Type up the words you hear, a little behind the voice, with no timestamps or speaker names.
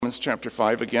Romans chapter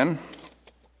 5 again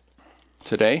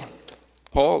today.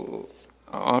 Paul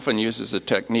often uses a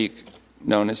technique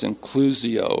known as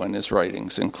inclusio in his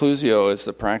writings. Inclusio is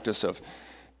the practice of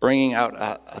bringing out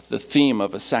the theme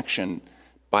of a section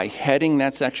by heading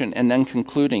that section and then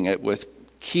concluding it with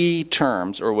key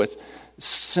terms or with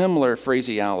similar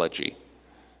phraseology.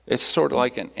 It's sort of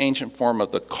like an ancient form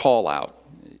of the call-out.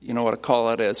 You know what a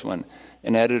call-out is? When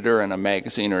an editor in a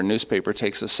magazine or a newspaper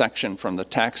takes a section from the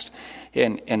text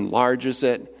and enlarges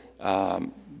it,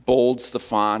 bolds the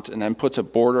font, and then puts a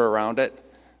border around it.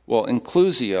 Well,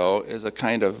 inclusio is a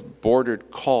kind of bordered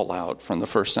call-out from the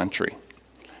first century.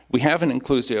 We have an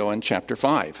inclusio in chapter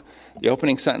 5. The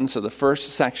opening sentence of the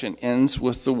first section ends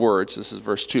with the words, this is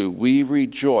verse 2, we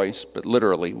rejoice, but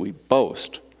literally we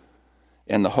boast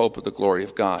in the hope of the glory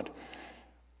of God.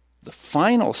 The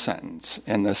final sentence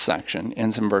in this section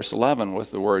ends in verse 11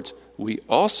 with the words, we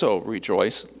also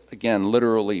rejoice, again,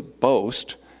 literally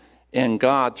boast, in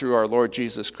God through our Lord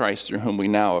Jesus Christ, through whom we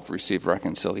now have received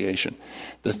reconciliation.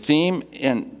 The theme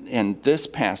in this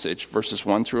passage, verses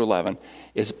 1 through 11,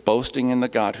 is boasting in the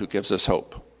God who gives us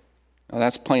hope. Now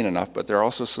that's plain enough, but there are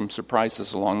also some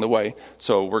surprises along the way.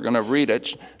 So we're going to read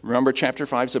it. Remember, chapter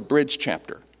 5 is a bridge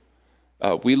chapter.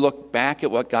 We look back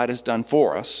at what God has done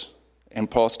for us, and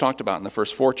Paul's talked about in the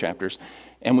first 4 chapters,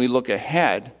 and we look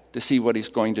ahead to see what he's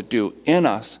going to do in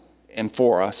us and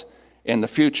for us in the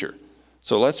future.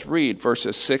 So let's read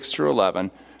verses 6 through 11,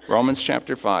 Romans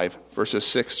chapter 5, verses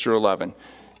 6 through 11.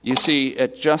 You see,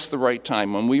 at just the right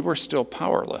time, when we were still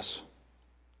powerless,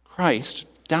 Christ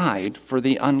died for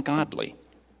the ungodly.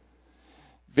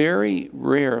 Very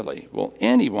rarely will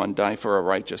anyone die for a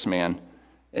righteous man.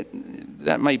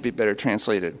 That might be better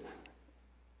translated.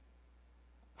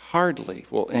 Hardly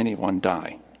will anyone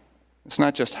die. It's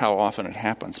not just how often it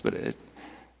happens, but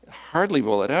hardly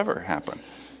will it ever happen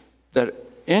that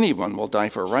anyone will die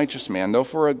for a righteous man, though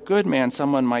for a good man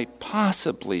someone might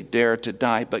possibly dare to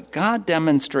die. But God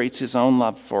demonstrates his own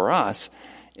love for us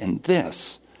in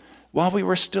this. While we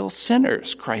were still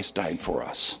sinners, Christ died for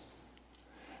us.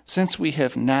 Since we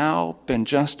have now been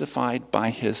justified by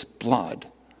his blood,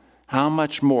 how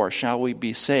much more shall we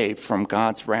be saved from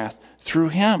God's wrath through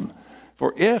him?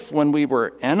 For if, when we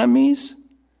were enemies,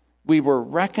 we were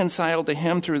reconciled to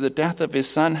him through the death of his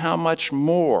Son, how much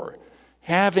more,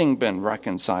 having been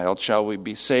reconciled, shall we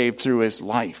be saved through his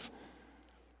life?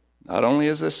 Not only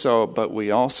is this so, but we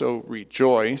also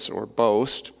rejoice or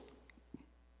boast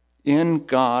in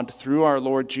God through our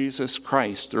Lord Jesus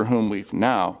Christ, through whom we've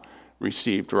now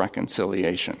received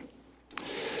reconciliation.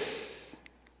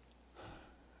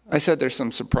 I said there's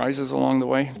some surprises along the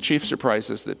way. The chief surprise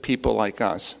is that people like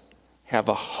us have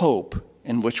a hope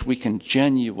in which we can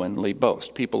genuinely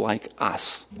boast. People like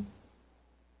us.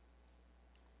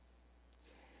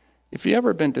 Have you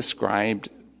ever been described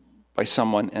by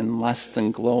someone in less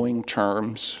than glowing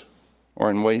terms or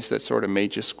in ways that sort of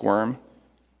made you squirm?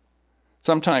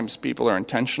 Sometimes people are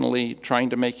intentionally trying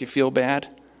to make you feel bad.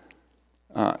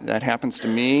 That happens to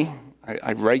me.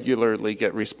 I regularly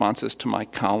get responses to my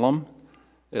column,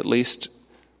 at least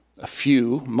a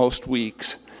few, most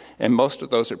weeks, and most of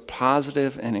those are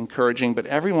positive and encouraging, but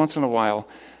every once in a while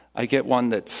I get one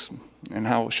that's, and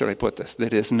how should I put this,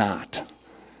 that is not.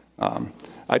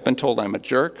 I've been told I'm a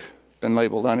jerk, been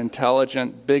labeled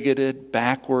unintelligent, bigoted,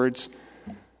 backwards.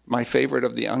 My favorite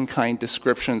of the unkind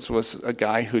descriptions was a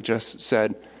guy who just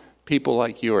said, people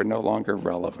like you are no longer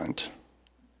relevant.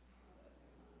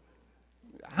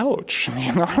 Ouch,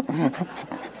 you know?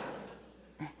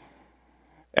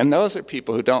 And those are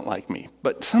people who don't like me.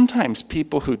 But sometimes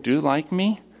people who do like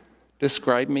me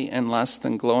describe me in less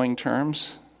than glowing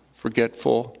terms.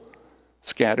 Forgetful,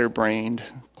 scatterbrained,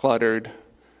 cluttered,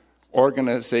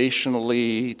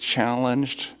 organizationally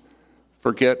challenged,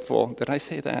 forgetful. Did I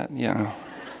say that? Yeah.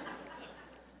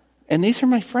 And these are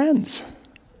my friends.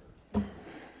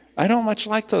 I don't much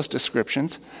like those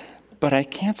descriptions, but I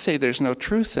can't say there's no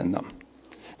truth in them.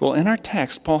 Well, in our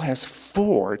text, Paul has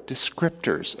 4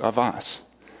 descriptors of us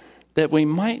that we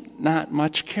might not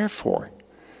much care for,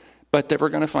 but that we're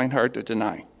going to find hard to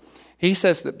deny. He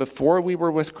says that before we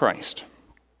were with Christ,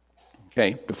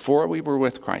 before we were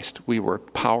with Christ, we were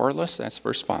powerless, that's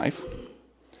verse 5.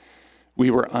 We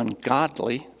were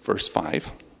ungodly, verse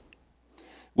 5.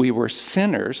 We were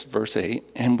sinners, verse 8,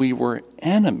 and we were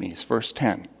enemies, verse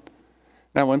 10.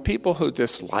 Now, when people who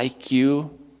dislike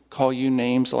you call you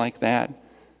names like that,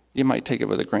 you might take it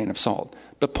with a grain of salt.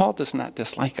 But Paul does not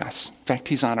dislike us. In fact,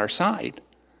 he's on our side.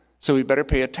 So we better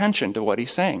pay attention to what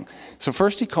he's saying. So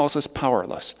first he calls us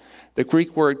powerless. The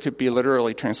Greek word could be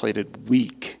literally translated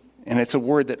weak. And it's a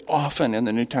word that often in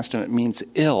the New Testament means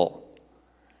ill.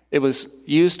 It was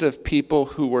used of people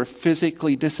who were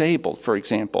physically disabled, for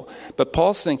example. But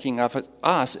Paul's thinking of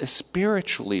us as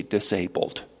spiritually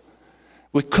disabled.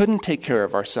 We couldn't take care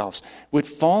of ourselves. We'd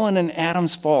fallen in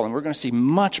Adam's fall, and we're going to see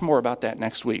much more about that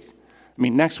next week.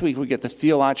 Next week we get the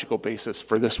theological basis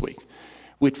for this week.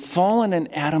 We'd fallen in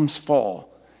Adam's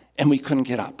fall, and we couldn't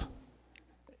get up.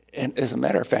 And as a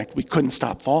matter of fact, we couldn't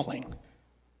stop falling.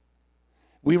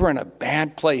 We were in a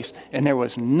bad place, and there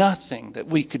was nothing that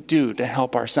we could do to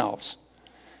help ourselves.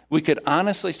 We could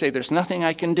honestly say, there's nothing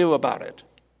I can do about it.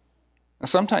 Now,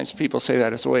 sometimes people say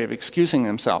that as a way of excusing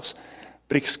themselves,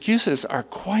 but excuses are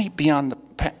quite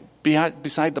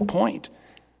beside the point.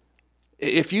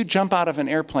 If you jump out of an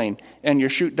airplane and your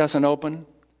chute doesn't open,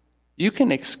 you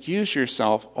can excuse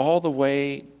yourself all the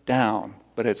way down,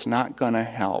 but it's not going to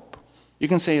help. You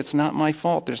can say, it's not my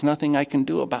fault. There's nothing I can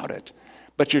do about it.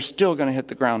 But you're still going to hit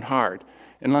the ground hard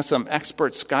unless some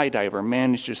expert skydiver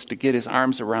manages to get his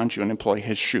arms around you and employ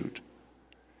his chute.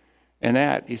 And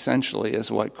that essentially is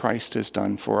what Christ has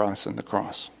done for us on the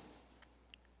cross.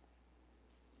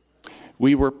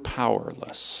 We were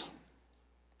powerless.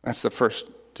 That's the first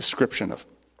description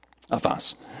of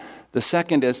us. The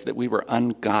second is that we were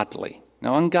ungodly.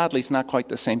 Now, ungodly is not quite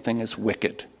the same thing as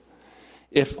wicked.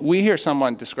 If we hear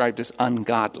someone described as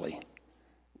ungodly,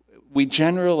 we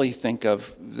generally think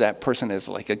of that person as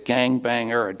like a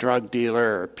gangbanger, a drug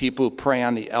dealer, or people who prey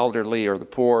on the elderly or the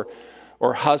poor,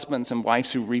 or husbands and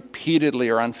wives who repeatedly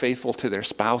are unfaithful to their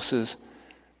spouses.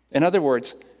 In other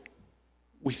words,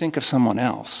 we think of someone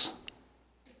else.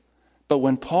 But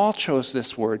when Paul chose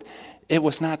this word, it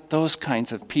was not those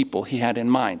kinds of people he had in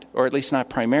mind, or at least not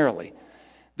primarily.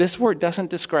 This word doesn't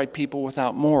describe people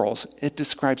without morals. It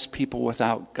describes people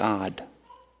without God.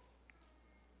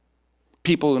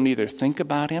 People who neither think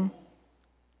about him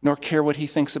nor care what he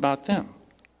thinks about them.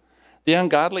 The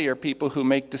ungodly are people who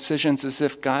make decisions as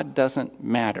if God doesn't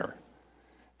matter.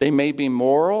 They may be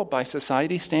moral by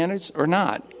society standards or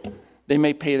not. They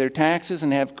may pay their taxes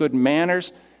and have good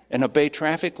manners and obey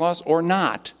traffic laws or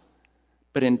not.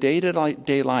 But in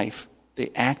day-to-day life, they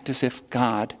act as if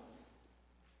God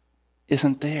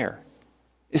isn't there,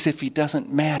 as if he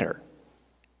doesn't matter.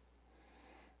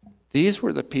 These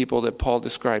were the people that Paul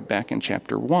described back in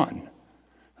chapter 1,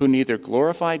 who neither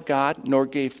glorified God nor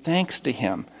gave thanks to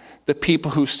him. The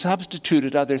people who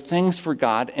substituted other things for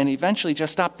God and eventually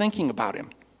just stopped thinking about him.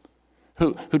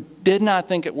 Who did not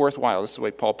think it worthwhile, this is the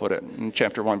way Paul put it in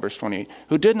chapter 1, verse 28,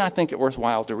 who did not think it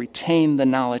worthwhile to retain the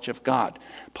knowledge of God.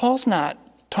 Paul's not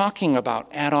talking about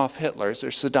Adolf Hitler's or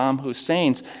Saddam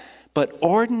Hussein's, but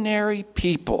ordinary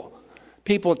people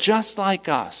just like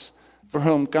us, for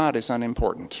whom God is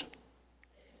unimportant.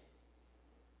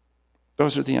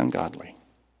 Those are the ungodly.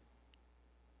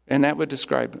 And that would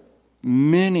describe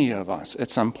many of us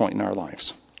at some point in our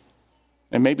lives.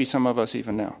 And maybe some of us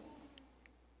even now.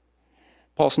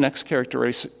 Paul's next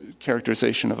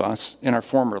characterization of us in our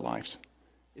former lives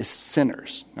is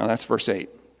sinners. Now that's verse 8.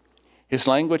 His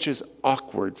language is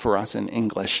awkward for us in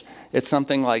English. It's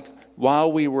something like,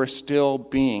 while we were still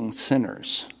being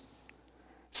sinners.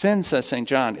 Sin, says St.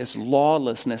 John, is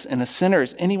lawlessness, and a sinner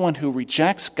is anyone who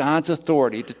rejects God's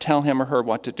authority to tell him or her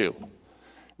what to do.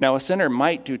 Now, a sinner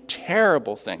might do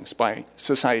terrible things by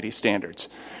society's standards,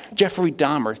 Jeffrey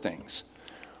Dahmer things,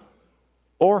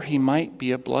 or he might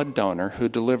be a blood donor who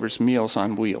delivers meals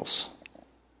on wheels.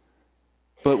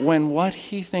 But when what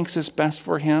he thinks is best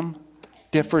for him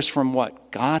differs from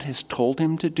what God has told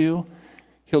him to do,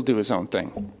 he'll do his own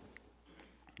thing.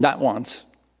 Not once,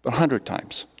 but 100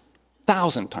 times,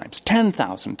 1,000 times,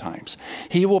 10,000 times.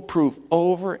 He will prove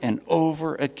over and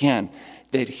over again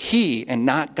that he and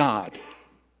not God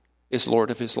is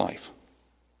Lord of his life.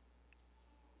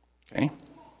 Okay?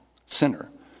 Sinner.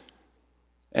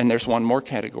 And there's one more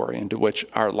category into which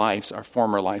our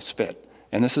former lives fit.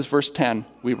 And this is verse 10.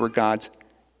 We were God's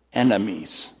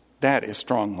enemies. That is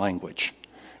strong language.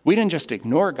 We didn't just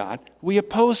ignore God, we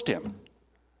opposed him.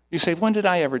 You say, when did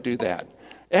I ever do that?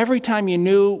 Every time you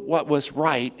knew what was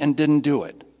right and didn't do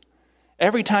it.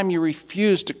 Every time you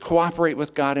refused to cooperate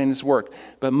with God in his work.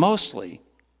 But mostly,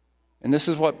 and this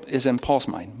is what is in Paul's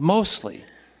mind, mostly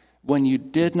when you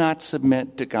did not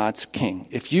submit to God's king.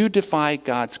 If you defy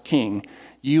God's king,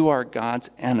 you are God's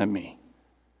enemy.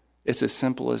 It's as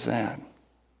simple as that.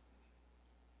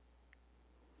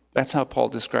 That's how Paul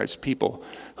describes people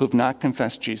who've not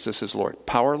confessed Jesus as Lord.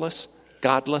 Powerless,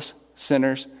 godless,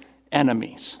 sinners,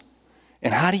 enemies.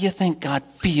 And how do you think God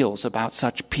feels about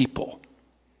such people?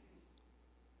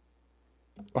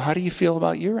 Well, how do you feel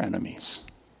about your enemies?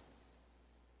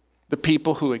 The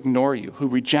people who ignore you, who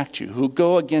reject you, who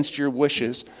go against your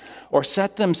wishes, or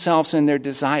set themselves and their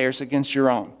desires against your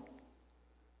own.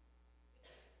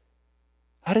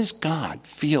 How does God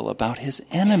feel about his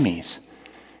enemies?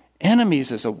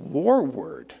 Enemies is a war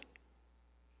word.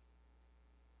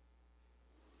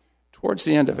 Towards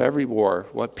the end of every war,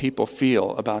 what people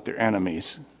feel about their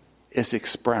enemies is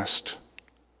expressed,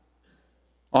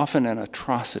 often in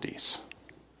atrocities.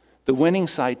 The winning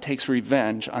side takes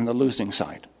revenge on the losing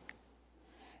side.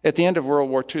 At the end of World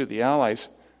War II, the Allies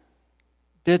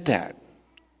did that.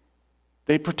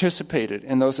 They participated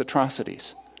in those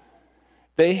atrocities.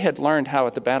 They had learned how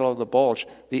at the Battle of the Bulge,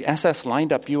 the SS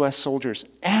lined up U.S. soldiers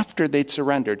after they'd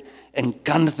surrendered and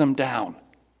gunned them down.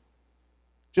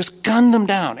 Just gunned them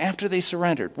down after they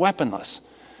surrendered, weaponless.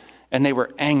 And they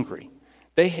were angry.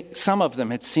 Some of them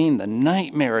had seen the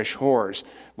nightmarish horrors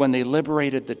when they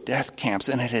liberated the death camps,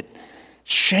 and it had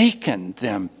shaken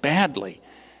them badly.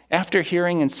 After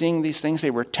hearing and seeing these things,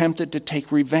 they were tempted to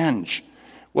take revenge.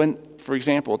 When, for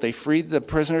example, they freed the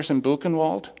prisoners in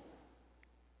Buchenwald,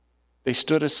 they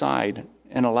stood aside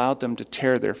and allowed them to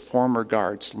tear their former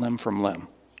guards limb from limb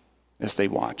as they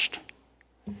watched.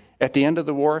 At the end of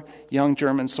the war, young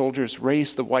German soldiers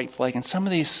raised the white flag, and some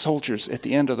of these soldiers at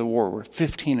the end of the war were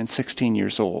 15 and 16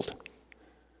 years old.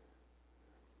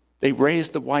 They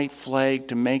raised the white flag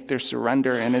to make their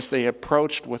surrender, and as they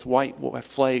approached with white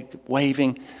flag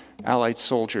waving, Allied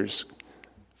soldiers,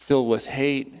 filled with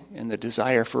hate and the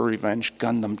desire for revenge,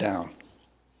 gunned them down.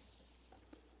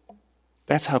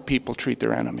 That's how people treat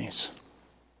their enemies.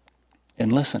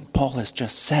 And listen, Paul has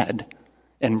just said,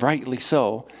 and rightly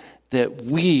so, that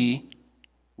we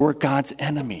were God's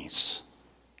enemies.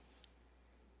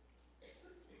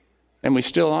 And we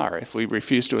still are if we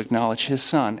refuse to acknowledge his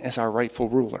Son as our rightful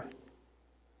ruler.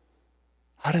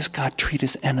 How does God treat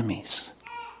his enemies?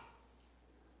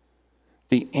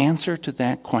 The answer to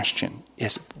that question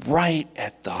is right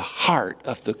at the heart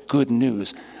of the good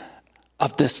news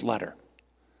of this letter.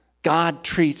 God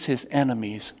treats his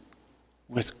enemies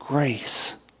with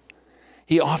grace.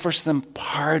 He offers them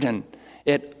pardon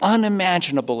at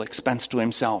unimaginable expense to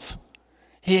himself.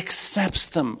 He accepts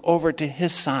them over to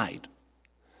his side.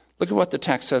 Look at what the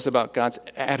text says about God's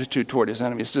attitude toward his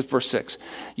enemies. This is verse 6.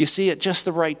 You see, at just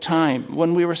the right time,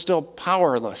 when we were still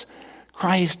powerless,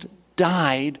 Christ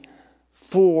died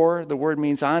for, the word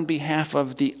means on behalf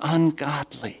of the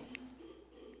ungodly.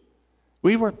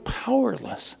 We were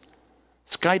powerless.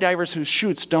 Skydivers whose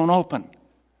chutes don't open.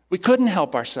 We couldn't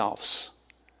help ourselves.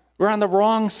 We're on the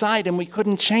wrong side and we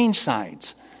couldn't change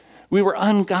sides. We were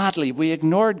ungodly. We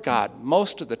ignored God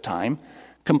most of the time,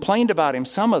 complained about him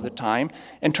some of the time,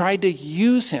 and tried to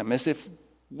use him as if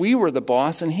we were the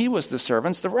boss and he was the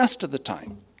servants the rest of the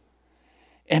time.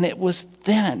 And it was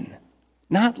then,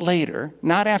 not later,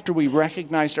 not after we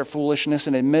recognized our foolishness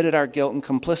and admitted our guilt and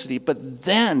complicity, but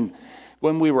then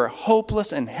when we were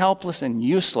hopeless and helpless and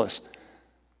useless,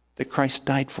 that Christ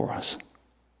died for us.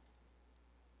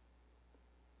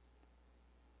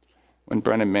 When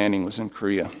Brennan Manning was in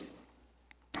Korea,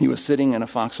 he was sitting in a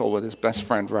foxhole with his best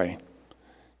friend, Ray.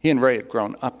 He and Ray had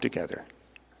grown up together.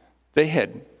 They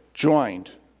had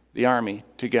joined the army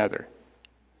together.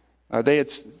 They had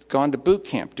gone to boot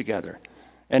camp together.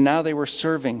 And now they were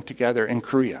serving together in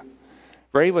Korea.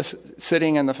 Ray was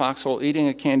sitting in the foxhole eating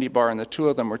a candy bar, and the two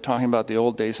of them were talking about the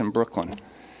old days in Brooklyn.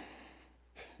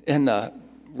 In the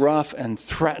rough and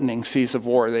threatening seas of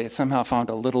war, they had somehow found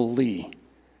a little lee.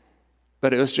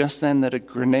 But it was just then that a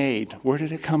grenade, where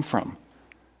did it come from,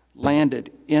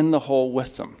 landed in the hole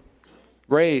with them.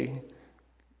 Ray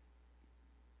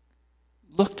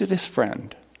looked at his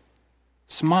friend,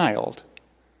 smiled,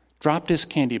 dropped his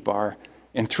candy bar,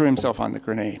 and threw himself on the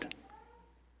grenade.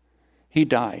 He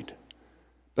died,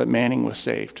 but Manning was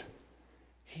saved.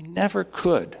 He never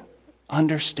could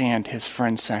understand his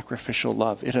friend's sacrificial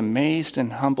love. It amazed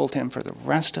and humbled him for the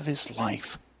rest of his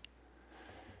life.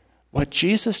 What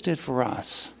Jesus did for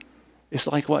us is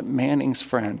like what Manning's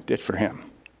friend did for him,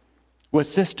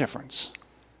 with this difference.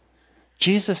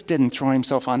 Jesus didn't throw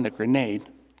himself on the grenade,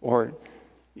 or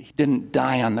he didn't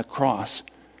die on the cross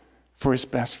for his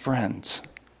best friends,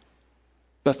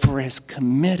 but for his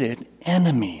committed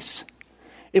enemies.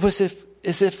 It was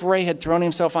as if Ray had thrown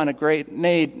himself on a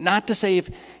grenade, not to save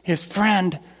his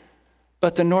friend,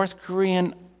 but the North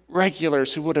Korean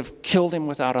regulars who would have killed him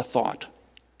without a thought.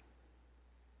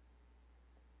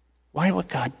 Why would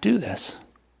God do this?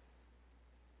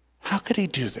 How could he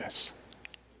do this?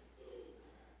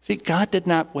 See, God did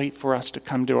not wait for us to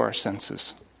come to our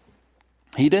senses.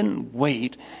 He didn't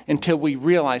wait until we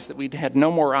realized that we had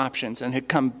no more options and had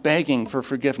come begging for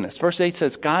forgiveness. Verse 8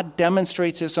 says, God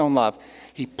demonstrates his own love.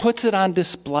 He puts it on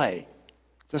display.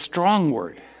 It's a strong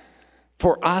word.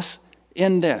 For us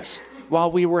in this, while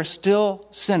we were still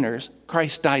sinners,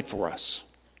 Christ died for us.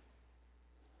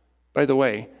 By the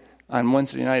way, on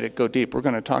Wednesday night at Go Deep, we're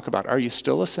going to talk about, are you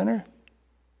still a sinner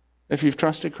if you've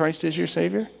trusted Christ as your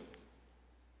Savior?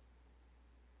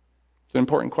 It's an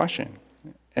important question.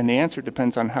 And the answer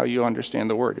depends on how you understand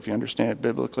the word, if you understand it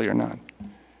biblically or not.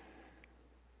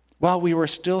 While we were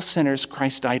still sinners,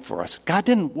 Christ died for us. God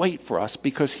didn't wait for us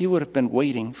because he would have been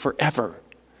waiting forever.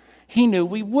 He knew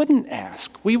we wouldn't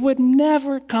ask. We would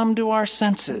never come to our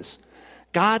senses.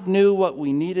 God knew what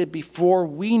we needed before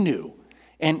we knew.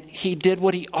 And he did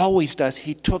what he always does.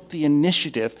 He took the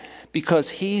initiative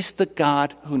because he's the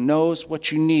God who knows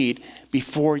what you need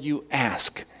before you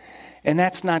ask. And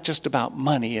that's not just about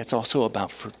money. It's also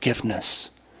about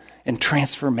forgiveness and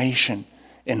transformation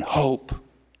and hope.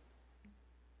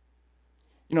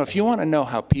 You know, if you want to know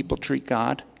how people treat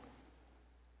God,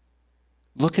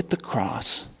 look at the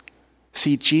cross.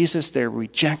 See Jesus there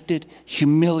rejected,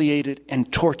 humiliated,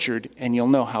 and tortured, and you'll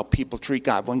know how people treat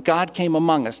God. When God came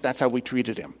among us, that's how we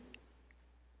treated him.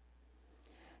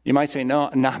 You might say, no,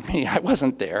 not me, I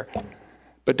wasn't there.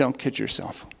 But don't kid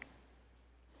yourself.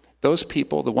 Those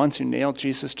people, the ones who nailed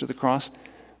Jesus to the cross,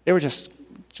 they were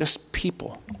just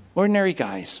people, ordinary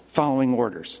guys following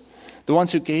orders. The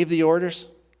ones who gave the orders,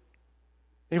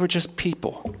 they were just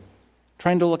people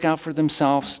trying to look out for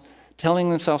themselves,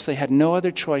 telling themselves they had no other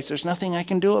choice. There's nothing I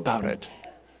can do about it.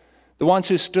 The ones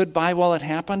who stood by while it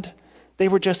happened, they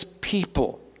were just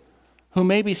people who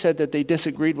maybe said that they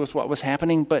disagreed with what was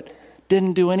happening, but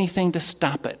didn't do anything to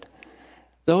stop it.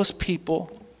 Those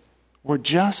people were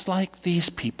just like these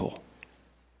people.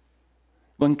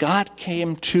 When God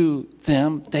came to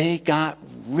them, they got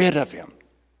rid of him.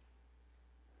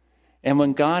 And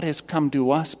when God has come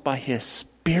to us by his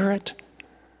Spirit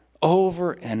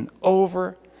over and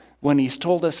over, when he's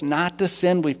told us not to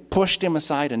sin, we've pushed him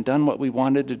aside and done what we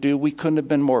wanted to do. We couldn't have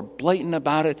been more blatant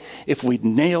about it if we'd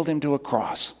nailed him to a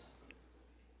cross.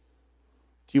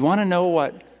 Do you want to know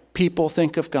what people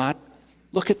think of God?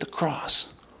 Look at the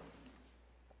cross.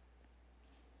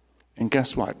 And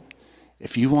guess what?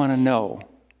 If you want to know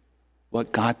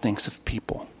what God thinks of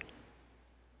people,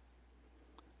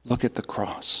 look at the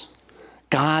cross.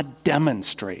 God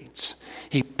demonstrates.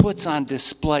 He puts on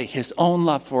display his own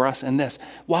love for us in this.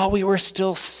 While we were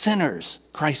still sinners,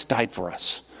 Christ died for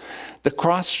us. The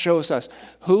cross shows us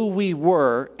who we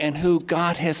were and who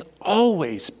God has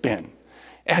always been.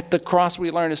 At the cross, we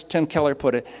learn, as Tim Keller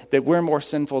put it, that we're more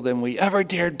sinful than we ever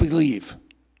dared believe.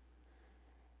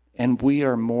 And we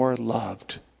are more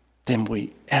loved than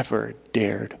we ever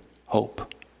dared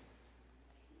hope.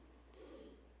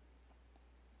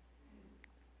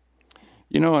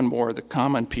 You know, in war, the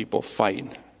common people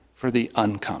fight for the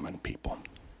uncommon people.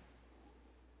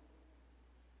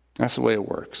 That's the way it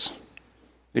works.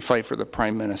 They fight for the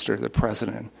prime minister, the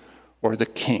president, or the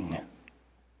king.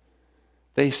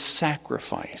 They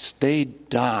sacrifice, they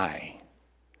die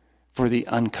for the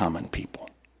uncommon people.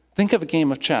 Think of a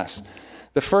game of chess.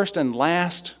 The first and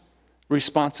last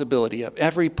responsibility of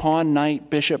every pawn, knight,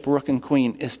 bishop, rook, and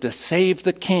queen is to save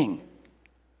the king,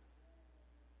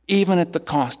 even at the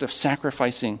cost of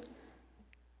sacrificing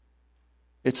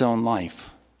its own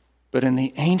life. But in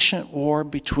the ancient war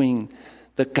between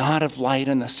the God of light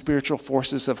and the spiritual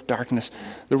forces of darkness,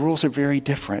 the rules are very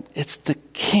different. It's the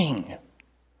king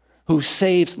who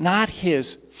saves not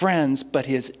his friends, but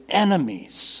his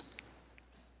enemies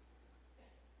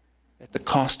at the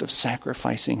cost of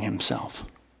sacrificing himself.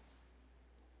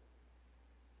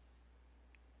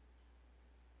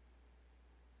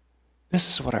 This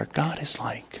is what our God is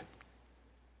like.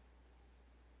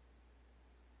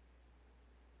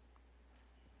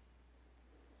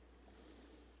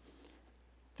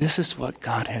 This is what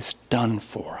God has done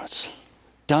for us.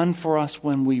 Done for us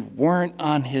when we weren't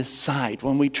on his side,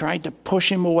 when we tried to push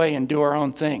him away and do our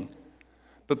own thing.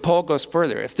 But Paul goes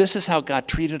further. If this is how God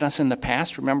treated us in the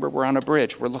past, remember, we're on a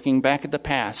bridge. We're looking back at the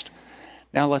past.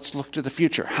 Now let's look to the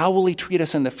future. How will he treat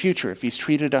us in the future if he's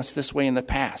treated us this way in the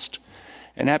past?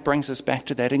 And that brings us back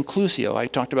to that inclusio I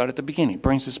talked about at the beginning. It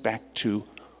brings us back to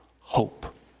hope.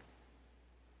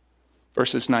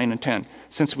 Verses 9 and 10.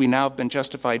 Since we now have been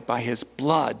justified by his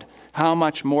blood, how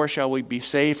much more shall we be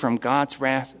saved from God's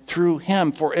wrath through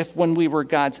him? For if when we were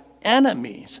God's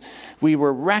enemies, we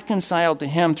were reconciled to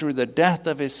him through the death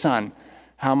of his Son,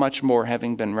 how much more,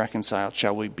 having been reconciled,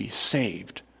 shall we be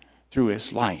saved through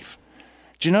his life?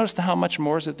 Do you notice the how much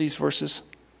mores of these verses?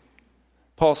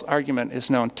 Paul's argument is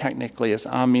known technically as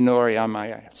a minore a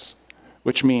maius,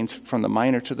 which means from the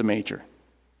minor to the major.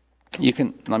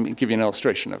 Let me give you an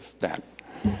illustration of that.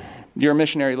 You're a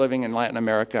missionary living in Latin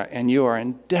America, and you are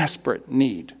in desperate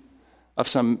need of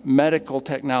some medical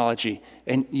technology,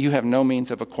 and you have no means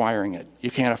of acquiring it.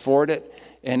 You can't afford it,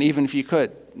 and even if you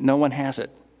could, no one has it.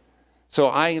 So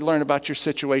I learn about your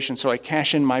situation, so I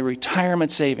cash in my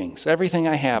retirement savings, everything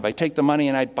I have. I take the money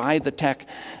and I buy the tech.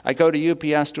 I go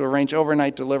to UPS to arrange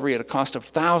overnight delivery at a cost of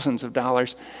thousands of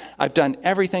dollars. I've done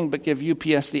everything but give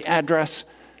UPS the address.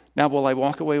 Now will I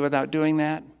walk away without doing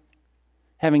that?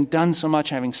 Having done so much,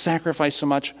 having sacrificed so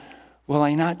much, will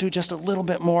I not do just a little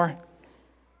bit more?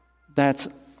 That's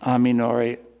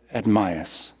aminore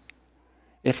admias.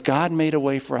 If God made a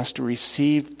way for us to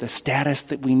receive the status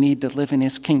that we need to live in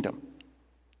his kingdom,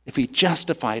 if he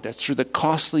justified us through the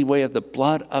costly way of the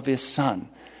blood of his Son,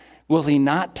 will he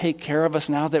not take care of us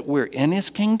now that we're in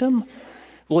his kingdom?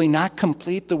 Will he not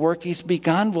complete the work he's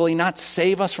begun? Will he not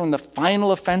save us from the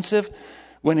final offensive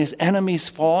when his enemies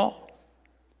fall?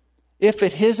 If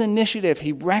at his initiative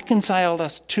he reconciled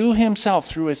us to himself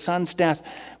through his Son's death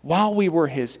while we were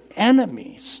his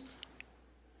enemies,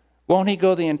 won't he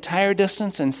go the entire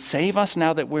distance and save us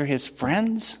now that we're his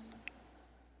friends?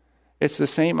 It's the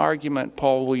same argument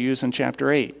Paul will use in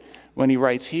chapter 8 when he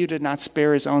writes, he who did not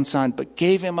spare his own Son but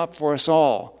gave him up for us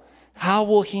all, how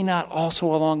will he not also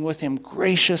along with him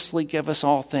graciously give us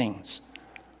all things?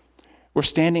 We're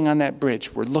standing on that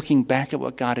bridge. We're looking back at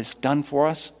what God has done for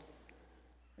us,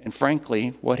 and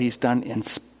frankly, what he's done in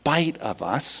spite of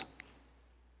us.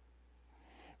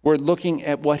 We're looking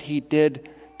at what he did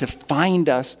to find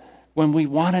us when we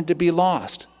wanted to be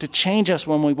lost, to change us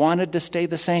when we wanted to stay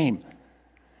the same.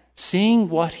 Seeing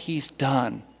what he's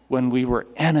done when we were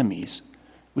enemies,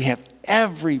 we have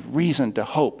every reason to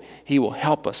hope he will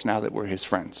help us now that we're his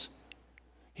friends.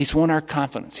 He's won our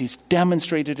confidence. He's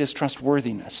demonstrated his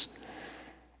trustworthiness.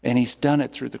 And he's done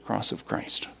it through the cross of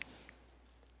Christ.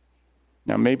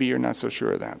 Now, maybe you're not so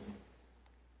sure of that.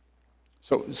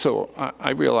 So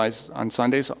I realize on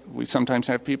Sundays we sometimes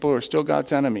have people who are still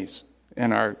God's enemies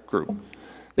in our group.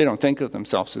 They don't think of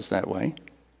themselves as that way.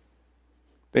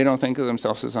 They don't think of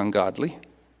themselves as ungodly.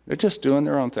 They're just doing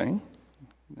their own thing.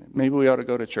 Maybe we ought to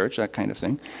go to church, that kind of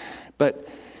thing. But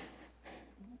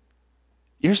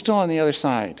you're still on the other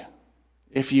side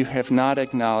if you have not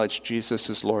acknowledged Jesus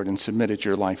as Lord and submitted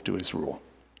your life to his rule.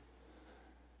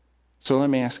 So let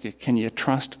me ask you, can you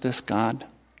trust this God?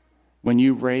 When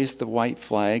you raise the white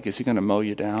flag, is he going to mow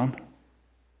you down?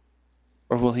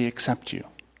 Or will he accept you?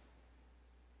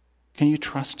 Can you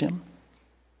trust him?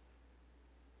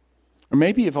 Or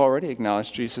maybe you've already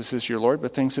acknowledged Jesus as your Lord,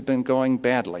 but things have been going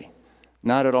badly.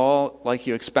 Not at all like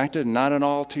you expected, not at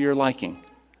all to your liking.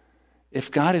 If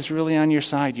God is really on your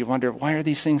side, you wonder, why are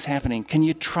these things happening? Can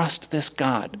you trust this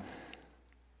God?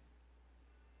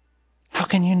 How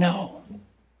can you know?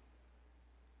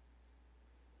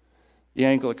 The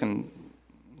Anglican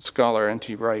scholar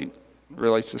N.T. Wright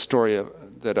relates the story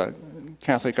that a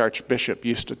Catholic archbishop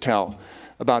used to tell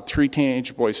about 3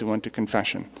 teenage boys who went to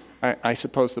confession. I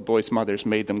suppose the boys' mothers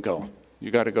made them go. You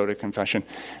got to go to confession.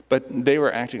 But they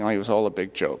were acting like it was all a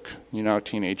big joke. You know how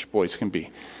teenage boys can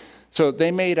be. So they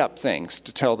made up things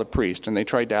to tell the priest, and they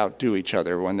tried to outdo each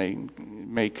other when they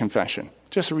made confession.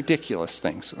 Just ridiculous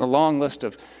things. A long list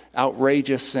of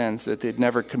outrageous sins that they'd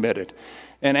never committed.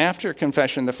 And after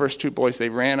confession, the first 2 boys, they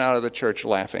ran out of the church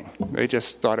laughing. They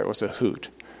just thought it was a hoot.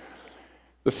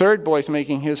 The third boy's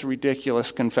making his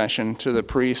ridiculous confession to the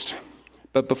priest.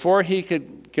 But before he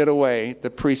could get away, the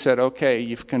priest said, okay,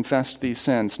 you've confessed these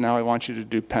sins. Now I want you to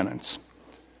do penance.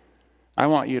 I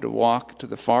want you to walk to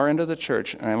the far end of the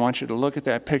church, and I want you to look at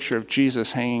that picture of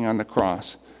Jesus hanging on the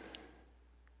cross.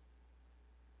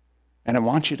 And I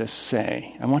want you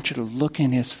to look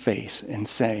in his face and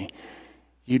say,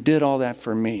 you did all that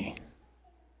for me,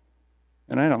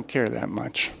 and I don't care that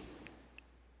much.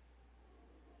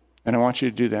 And I want you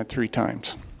to do that 3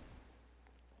 times.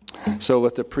 So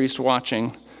with the priest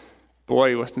watching,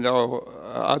 boy with no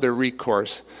other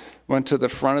recourse, went to the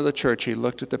front of the church. He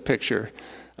looked at the picture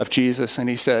of Jesus and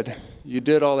he said, you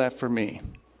did all that for me,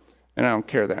 and I don't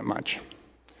care that much.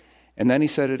 And then he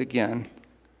said it again,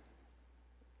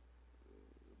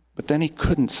 but then he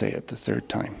couldn't say it the 3rd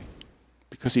time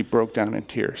because he broke down in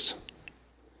tears.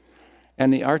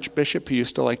 And the archbishop who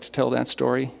used to like to tell that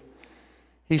story,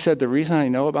 he said, the reason I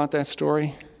know about that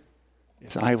story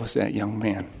is I was that young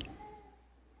man.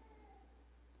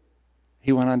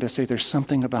 He went on to say there's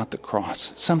something about the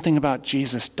cross, something about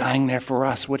Jesus dying there for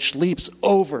us, which leaps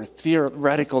over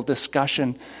theoretical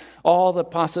discussion, all the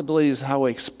possibilities how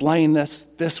we explain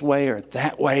this way or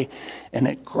that way, and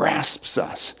it grasps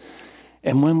us.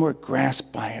 And when we're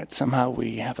grasped by it, somehow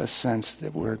we have a sense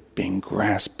that we're being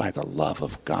grasped by the love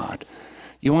of God.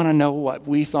 You want to know what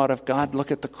we thought of God?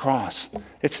 Look at the cross.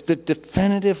 It's the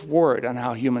definitive word on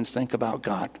how humans think about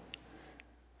God.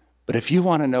 But if you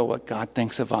want to know what God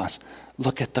thinks of us,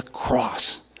 look at the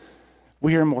cross.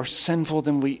 We are more sinful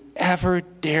than we ever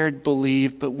dared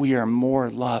believe, but we are more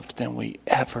loved than we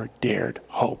ever dared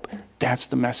hope. That's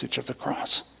the message of the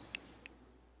cross.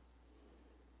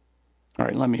 All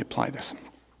right, let me apply this.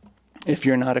 If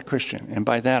you're not a Christian, and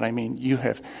by that I mean you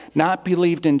have not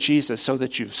believed in Jesus so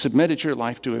that you've submitted your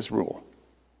life to his rule.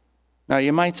 Now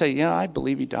you might say, yeah, I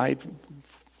believe he died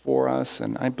for us,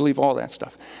 and I believe all that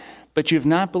stuff. But you've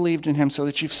not believed in him so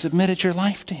that you've submitted your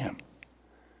life to him.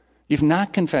 You've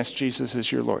not confessed Jesus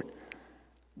as your Lord.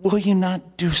 Will you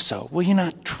not do so? Will you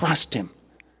not trust him?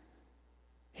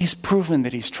 He's proven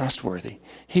that he's trustworthy.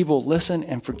 He will listen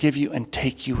and forgive you and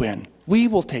take you in. We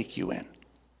will take you in.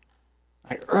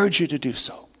 I urge you to do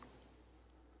so.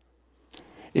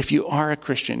 If you are a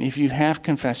Christian, if you have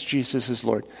confessed Jesus as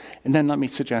Lord, and then let me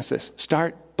suggest this,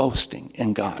 start boasting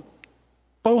in God.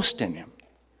 Boast in him.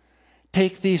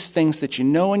 Take these things that you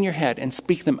know in your head and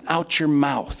speak them out your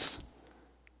mouth.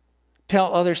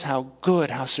 Tell others how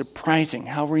good, how surprising,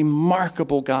 how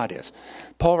remarkable God is.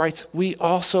 Paul writes, we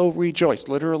also rejoice.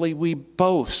 Literally, we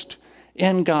boast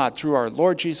in God through our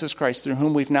Lord Jesus Christ, through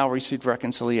whom we've now received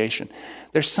reconciliation.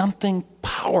 There's something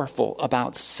powerful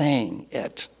about saying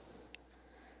it.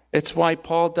 It's why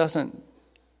Paul doesn't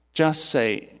just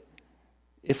say,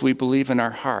 if we believe in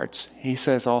our hearts. He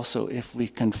says also, if we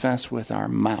confess with our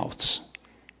mouths.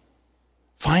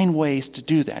 Find ways to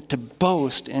do that, to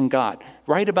boast in God.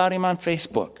 Write about him on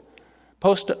Facebook.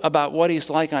 Post about what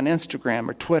he's like on Instagram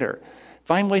or Twitter.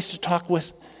 Find ways to talk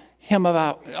with him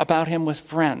about him with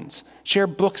friends. Share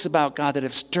books about God that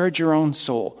have stirred your own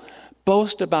soul.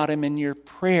 Boast about him in your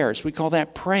prayers. We call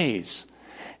that praise.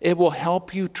 It will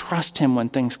help you trust him when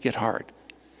things get hard.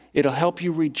 It'll help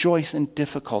you rejoice in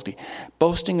difficulty.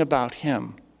 Boasting about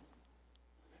him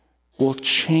will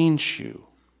change you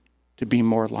to be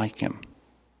more like him.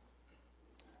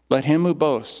 Let him who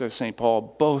boasts, says St.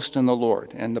 Paul, boast in the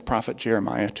Lord, and the prophet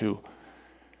Jeremiah too.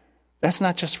 That's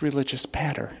not just religious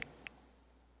patter.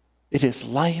 It is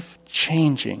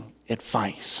life-changing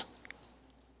advice.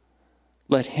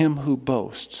 Let him who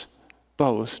boasts,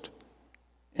 boast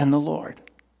in the Lord.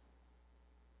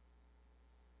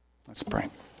 Let's pray.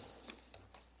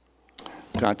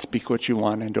 God, speak what you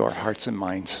want into our hearts and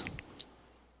minds.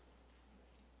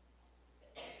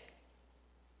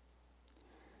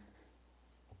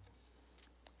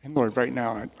 And Lord, right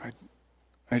now,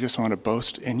 I just want to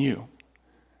boast in you.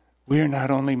 We are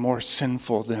not only more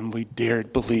sinful than we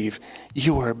dared believe,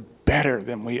 you are better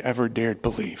than we ever dared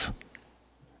believe.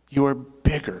 You are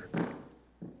bigger.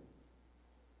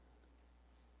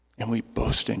 And we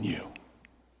boast in you.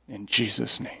 In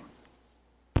Jesus' name,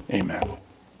 amen.